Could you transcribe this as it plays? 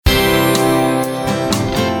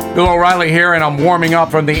Bill O'Reilly here, and I'm warming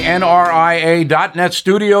up from the NRIA.net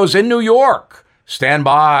studios in New York. Stand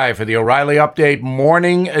by for the O'Reilly Update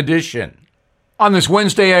Morning Edition. On this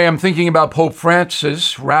Wednesday, I am thinking about Pope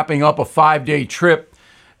Francis wrapping up a 5-day trip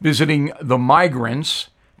visiting the migrants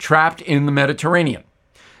trapped in the Mediterranean.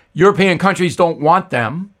 European countries don't want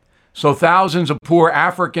them, so thousands of poor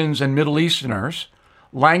Africans and Middle Easterners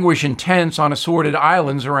languish in tents on assorted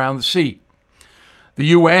islands around the sea. The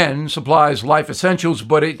UN supplies life essentials,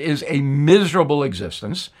 but it is a miserable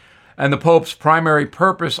existence, and the Pope's primary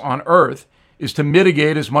purpose on earth is to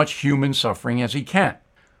mitigate as much human suffering as he can.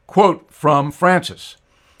 Quote from Francis,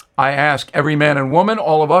 "I ask every man and woman,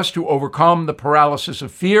 all of us, to overcome the paralysis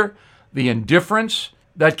of fear, the indifference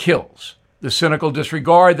that kills, the cynical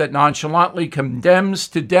disregard that nonchalantly condemns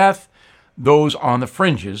to death those on the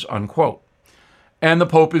fringes," unquote. And the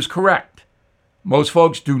Pope is correct. Most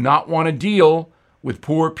folks do not want to deal with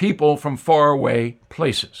poor people from faraway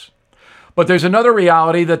places. But there's another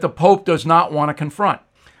reality that the Pope does not want to confront.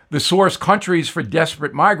 The source countries for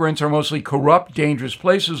desperate migrants are mostly corrupt, dangerous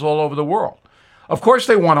places all over the world. Of course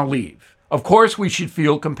they want to leave. Of course we should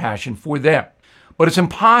feel compassion for them. But it's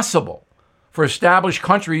impossible for established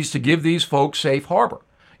countries to give these folks safe harbor.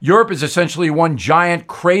 Europe is essentially one giant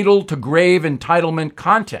cradle-to-grave entitlement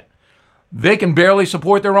continent. They can barely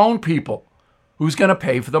support their own people. Who's going to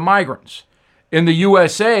pay for the migrants? In the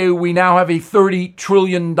USA, we now have a $30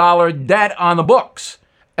 trillion debt on the books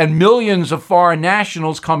and millions of foreign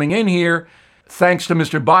nationals coming in here thanks to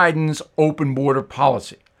Mr. Biden's open border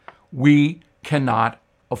policy. We cannot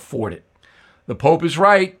afford it. The Pope is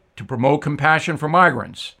right to promote compassion for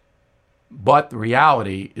migrants, but the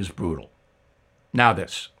reality is brutal. Now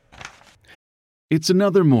this. It's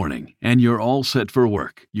another morning, and you're all set for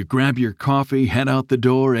work. You grab your coffee, head out the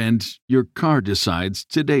door, and your car decides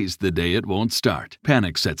today's the day it won't start.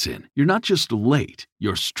 Panic sets in. You're not just late,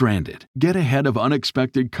 you're stranded. Get ahead of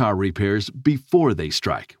unexpected car repairs before they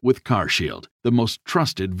strike with CarShield, the most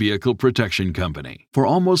trusted vehicle protection company. For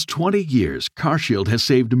almost 20 years, CarShield has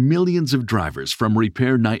saved millions of drivers from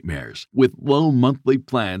repair nightmares with low monthly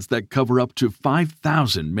plans that cover up to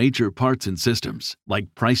 5,000 major parts and systems,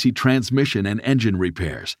 like pricey transmission and engine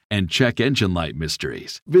repairs and check engine light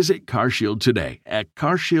mysteries. Visit CarShield today at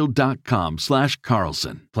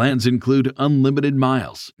carshield.com/Carlson. Plans include unlimited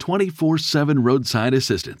miles, 24/7 roadside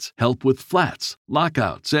assistance, help with flats,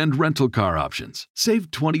 lockouts, and rental car options. Save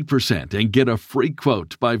 20% and get a free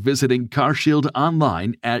quote by visiting CarShield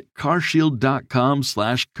online at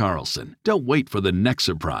carshield.com/Carlson. Don't wait for the next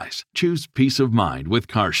surprise. Choose peace of mind with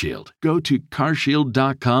CarShield. Go to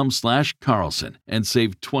carshield.com/Carlson and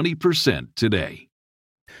save 20% today.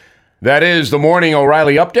 That is the Morning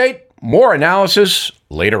O'Reilly Update. More analysis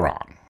later on.